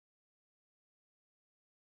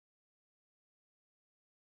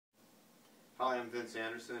Hi, I'm Vince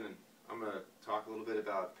Anderson, and I'm going to talk a little bit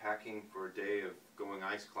about packing for a day of going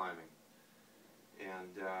ice climbing,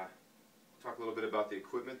 and talk a little bit about the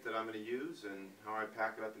equipment that I'm going to use and how I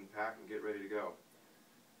pack it up and pack and get ready to go.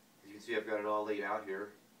 As you can see, I've got it all laid out here,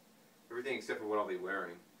 everything except for what I'll be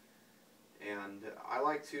wearing. And I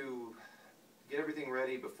like to get everything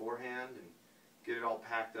ready beforehand and get it all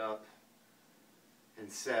packed up and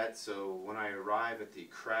set, so when I arrive at the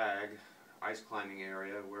crag ice climbing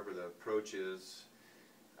area, wherever the approach is,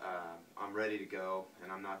 I'm ready to go,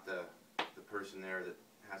 and I'm not the person there that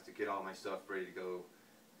has to get all my stuff ready to go,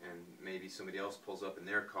 and maybe somebody else pulls up in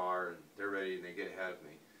their car and they're ready and they get ahead of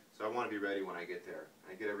me. So I want to be ready when I get there.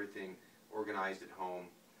 I get everything organized at home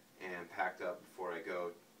and packed up before I go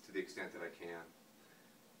to the extent that I can.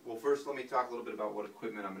 Well, first let me talk a little bit about what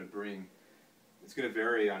equipment I'm going to bring. It's going to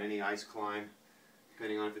vary on any ice climb,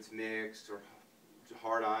 depending on if it's mixed or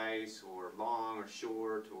hard ice or long or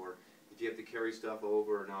short, or if you have to carry stuff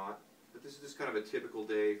over or not. But this is just kind of a typical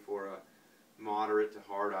day for a moderate to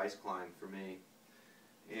hard ice climb for me.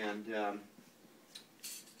 And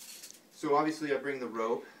so obviously I bring the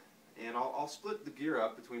rope, and I'll split the gear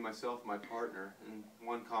up between myself and my partner. And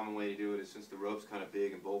one common way to do it is, since the rope's kind of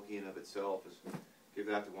big and bulky in of itself, is give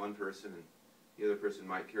that to one person and the other person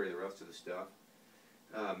might carry the rest of the stuff.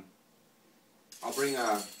 I'll bring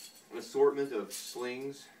an assortment of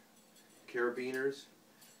slings, carabiners,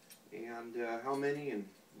 and how many and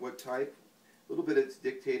what type. A little bit it's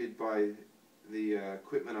dictated by the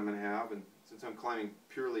equipment I'm going to have, and since I'm climbing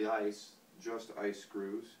purely ice, just ice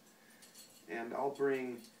screws. And I'll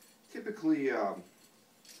bring, typically,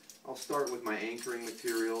 I'll start with my anchoring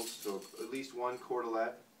materials, so at least one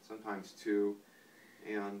cordelette, sometimes two,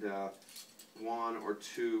 and one or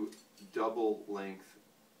two double length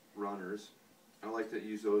runners. I like to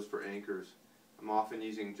use those for anchors. I'm often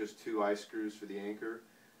using just two ice screws for the anchor.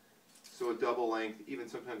 So a double length, even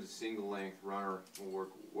sometimes a single length runner will work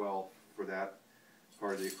well for that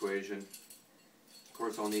part of the equation. Of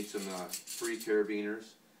course, I'll need some free carabiners.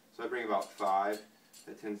 So I bring about 5.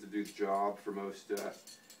 That tends to do the job for most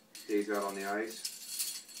days out on the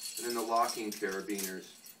ice. And then the locking carabiners.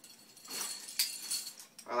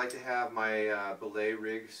 I like to have my belay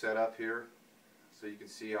rig set up here. So you can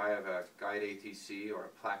see I have a Guide ATC, or a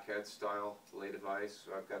plaquette style belay device.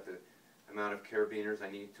 So I've got the amount of carabiners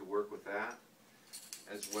I need to work with that.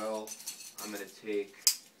 As well, I'm going to take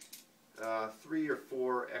 3 or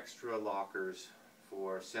 4 extra lockers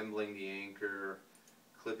for assembling the anchor,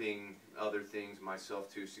 clipping other things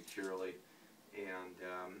myself to securely. And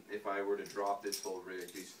if I were to drop this whole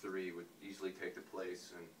rig, these 3 would easily take the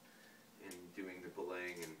place in doing the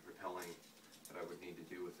belaying and rappelling that I would need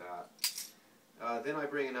to do with that. Then I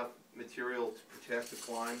bring enough material to protect the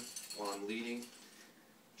climb while I'm leading.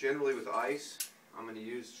 Generally with ice, I'm going to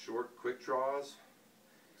use short quick draws.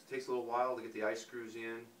 It takes a little while to get the ice screws in.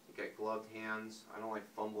 You get gloved hands. I don't like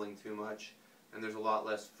fumbling too much, and there's a lot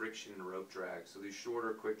less friction and rope drag. So these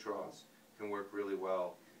shorter quick draws can work really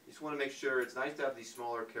well. You just want to make sure, it's nice to have these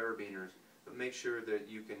smaller carabiners, but make sure that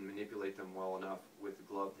you can manipulate them well enough with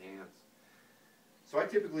gloved hands. So I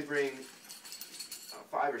typically bring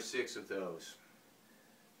 5 or 6 of those.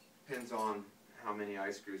 Depends on how many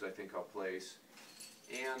ice screws I think I'll place.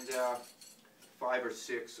 And 5 or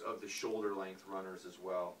 6 of the shoulder length runners as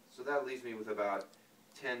well. So that leaves me with about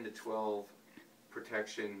 10 to 12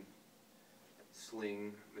 protection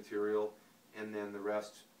sling material, and then the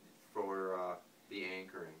rest for the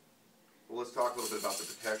anchoring. Well, let's talk a little bit about the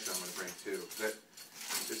protection I'm going to bring too. That,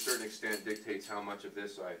 to a certain extent, dictates how much of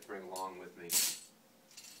this I bring along with me.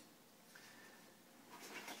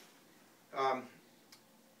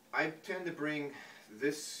 I tend to bring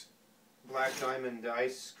this Black Diamond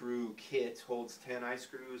ice screw kit. Holds 10 ice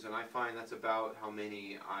screws, and I find that's about how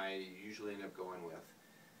many I usually end up going with.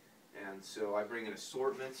 And so I bring an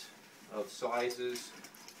assortment of sizes.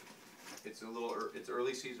 It's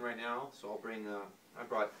early season right now, so I'll bring I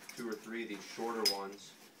brought 2 or 3 of these shorter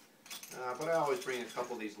ones, but I always bring a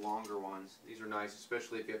couple of these longer ones. These are nice,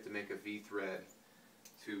 especially if you have to make a V-thread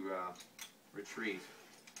to retreat.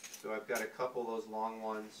 So I've got a couple of those long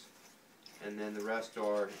ones, and then the rest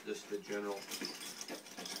are just the general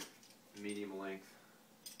medium length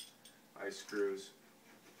ice screws.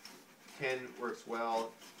 10 works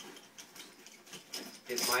well.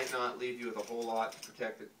 It might not leave you with a whole lot to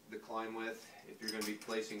protect the climb with. If you're going to be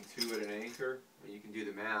placing 2 at an anchor, you can do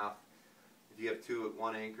the math. If you have 2 at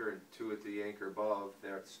one anchor and 2 at the anchor above,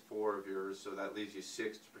 that's 4 of yours, so that leaves you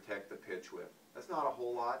 6 to protect the pitch with. That's not a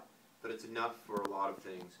whole lot, but it's enough for a lot of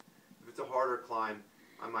things. If it's a harder climb,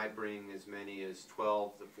 I might bring as many as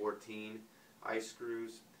 12 to 14 ice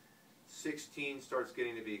screws. 16 starts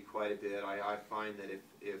getting to be quite a bit. I find that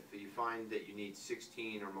if you find that you need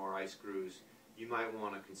 16 or more ice screws, you might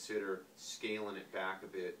want to consider scaling it back a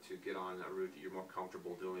bit to get on a route that you're more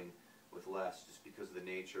comfortable doing with less, just because of the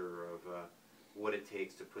nature of what it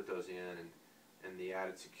takes to put those in, and the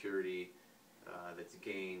added security that's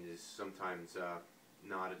gained is sometimes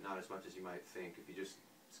not as much as you might think. If you just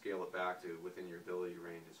scale it back to within your ability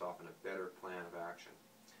range, it's often a better plan of action.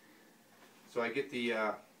 So I get the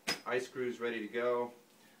ice screws ready to go,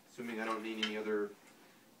 assuming I don't need any other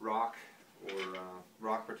rock or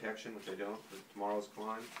rock protection, which I don't for tomorrow's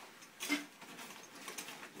climb.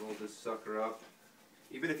 Roll this sucker up.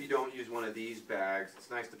 Even if you don't use one of these bags, it's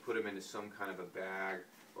nice to put them into some kind of a bag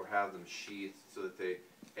or have them sheathed so that they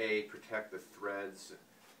A, protect the threads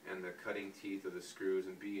and the cutting teeth of the screws,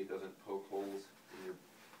 and B, it doesn't poke holes in your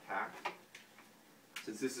pack.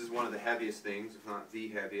 Since this is one of the heaviest things, if not the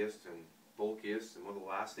heaviest and bulkiest, and one of the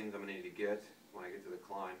last things I'm going to need to get when I get to the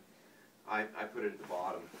climb, I put it at the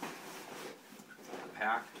bottom of the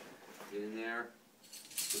pack. Get in there,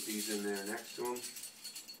 put these in there next to them,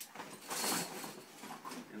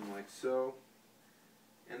 and like so,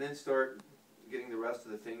 and then start getting the rest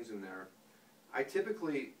of the things in there. I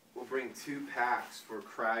typically will bring 2 packs for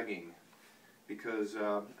cragging, because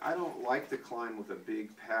I don't like to climb with a big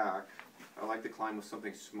pack. I like to climb with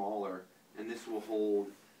something smaller, and this will hold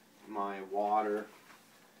my water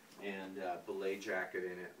and belay jacket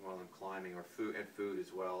in it while I'm climbing, or food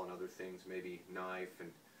as well, and other things, maybe knife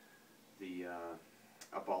and the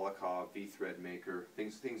a Balakov V-thread maker,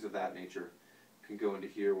 things of that nature can go into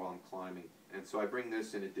here while I'm climbing. And so I bring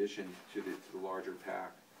this in addition to the larger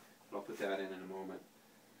pack, but I'll put that in a moment.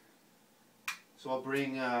 So I'll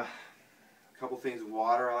bring a couple things of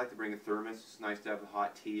water. I like to bring a thermos. It's nice to have the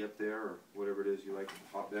hot tea up there, or whatever it is you like,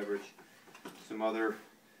 hot beverage. Some other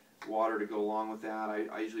water to go along with that.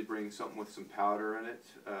 I usually bring something with some powder in it,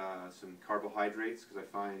 some carbohydrates, because I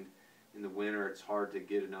find in the winter it's hard to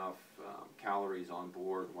get enough calories on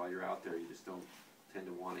board while you're out there. You just don't tend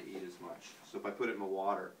to want to eat as much. So if I put it in my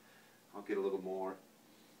water, I'll get a little more.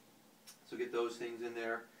 So get those things in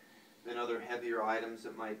there. Then other heavier items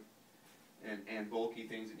that might, and bulky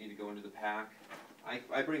things that need to go into the pack.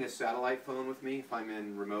 I bring a satellite phone with me if I'm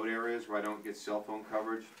in remote areas where I don't get cell phone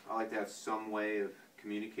coverage. I like to have some way of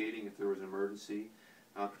communicating if there was an emergency,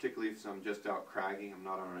 particularly if I'm just out cragging. I'm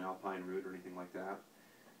not on an alpine route or anything like that.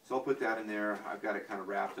 So I'll put that in there. I've got it kind of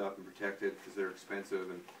wrapped up and protected because they're expensive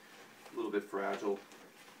and a little bit fragile.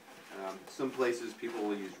 Some places people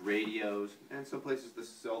will use radios, and some places the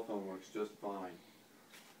cell phone works just fine.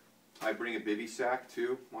 I bring a bivy sack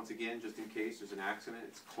too, once again, just in case there's an accident.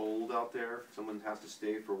 It's cold out there. Someone has to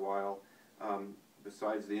stay for a while.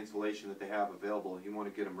 Besides the insulation that they have available, you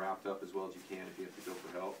want to get them wrapped up as well as you can if you have to go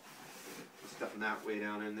for help. Stuffing that way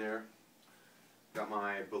down in there. Got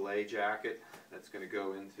my belay jacket that's going to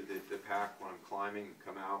go into the pack when I'm climbing and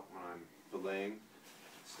come out when I'm belaying.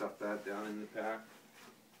 Stuff that down in the pack.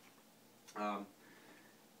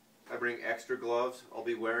 I bring extra gloves. I'll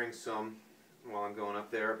be wearing some while I'm going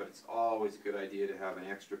up there, but it's always a good idea to have an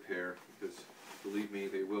extra pair, because believe me,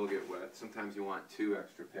 they will get wet. Sometimes you want 2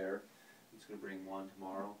 extra pair. I'm just going to bring 1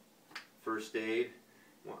 tomorrow. First aid.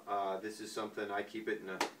 This is something I keep it in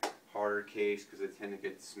a harder case because they tend to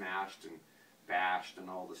get smashed and bashed, and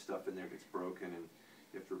all the stuff in there gets broken, and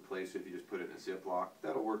you have to replace it if you just put it in a Ziploc.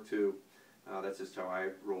 That'll work too. That's just how I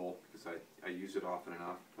roll, because I use it often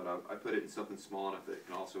enough. But I put it in something small enough that it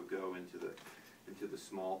can also go into the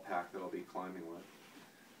small pack that I'll be climbing with.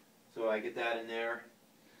 So I get that in there.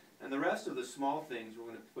 And the rest of the small things we're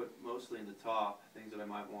going to put mostly in the top, things that I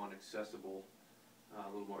might want accessible, a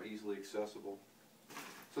little more easily accessible.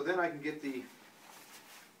 So then I can get the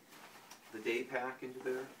day pack into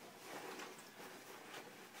there.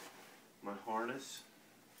 My harness,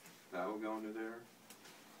 that will go into there.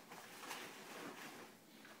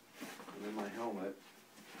 And then my helmet,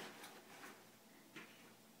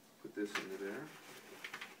 put this into there.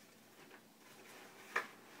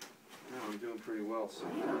 Now I'm doing pretty well so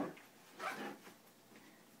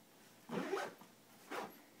far.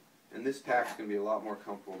 And this pack's going to be a lot more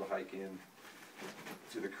comfortable to hike in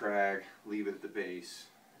to the crag, leave it at the base,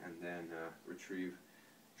 and then retrieve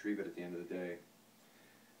it at the end of the day.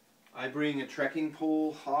 I bring a trekking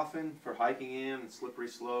pole often for hiking in and slippery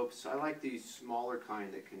slopes. I like these smaller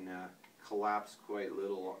kind that can collapse quite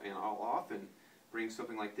little, and I'll often bring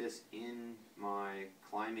something like this in my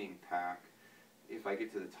climbing pack if I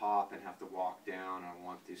get to the top and have to walk down and I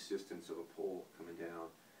want the assistance of a pole coming down.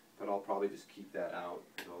 But I'll probably just keep that out,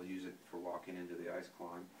 and I'll use it for walking into the ice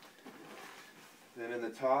climb. Then in the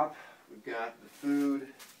top, we've got the food.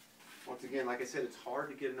 Once again, like I said, it's hard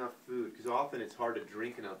to get enough food because often it's hard to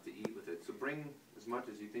drink enough to eat with it. So bring as much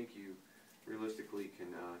as you think you realistically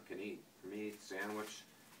can eat. For me, sandwich,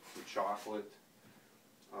 some chocolate.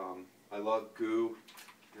 I love goo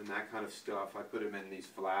and that kind of stuff. I put them in these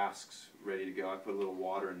flasks ready to go. I put a little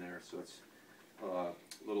water in there so it's a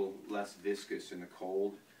little less viscous in the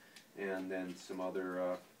cold, and then some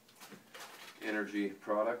other energy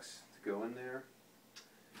products to go in there.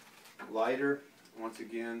 Lighter, once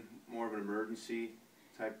again, more of an emergency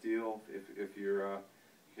type deal.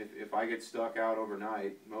 If I get stuck out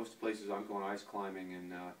overnight, most places I'm going ice climbing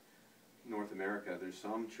in North America, there's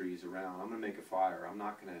some trees around. I'm going to make a fire. I'm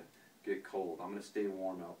not going to get cold. I'm going to stay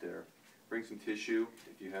warm out there. Bring some tissue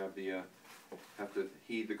if you have to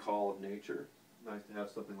heed the call of nature. Nice to have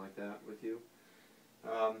something like that with you.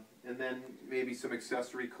 And then maybe some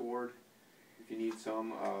accessory cord if you need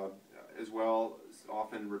some, as well.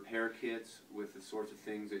 Often repair kits with the sorts of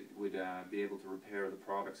things that would be able to repair the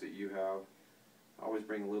products that you have. I always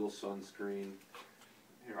bring a little sunscreen.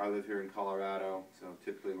 Here, I live here in Colorado, so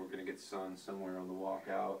typically we're going to get sun somewhere on the walk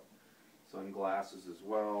out. Sunglasses as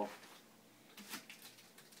well.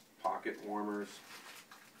 Pocket warmers.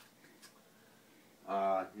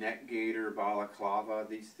 Neck gaiter, balaclava.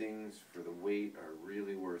 These things for the weight are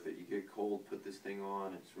really worth it. You get cold, put this thing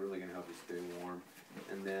on. It's really going to help you stay warm.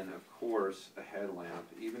 And then, of course, a headlamp.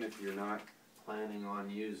 Even if you're not planning on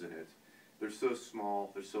using it, they're so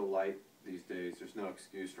small, they're so light these days. There's no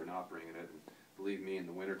excuse for not bringing it. And believe me, in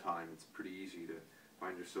the wintertime, it's pretty easy to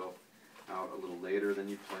find yourself out a little later than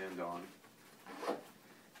you planned on.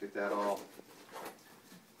 Get that all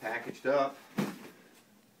packaged up. Put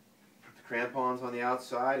the crampons on the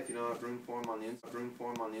outside if you don't have room for them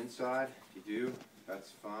on the inside. If you do,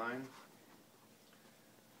 that's fine.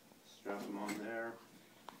 Strap them on there.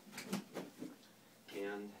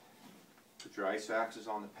 And put your ice axes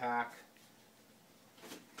on the pack.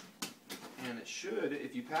 And it should,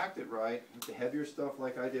 if you packed it right, with the heavier stuff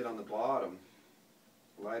like I did on the bottom,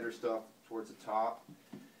 lighter stuff towards the top,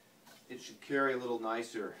 it should carry a little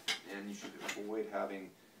nicer, and you should avoid having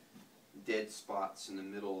dead spots in the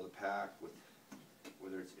middle of the pack with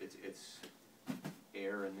whether it's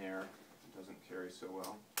air in there. It doesn't carry so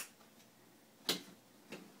well.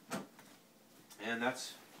 And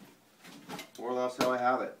that's more or less how I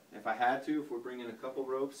have it. If I had to, if we're bringing a couple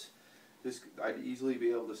ropes, I'd easily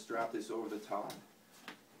be able to strap this over the top,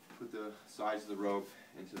 put the sides of the rope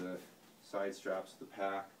into the side straps of the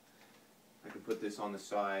pack. I can put this on the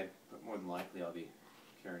side, but more than likely I'll be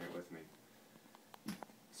carrying it with me.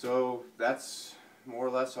 So that's more or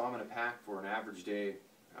less how I'm going to pack for an average day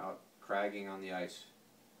out cragging on the ice.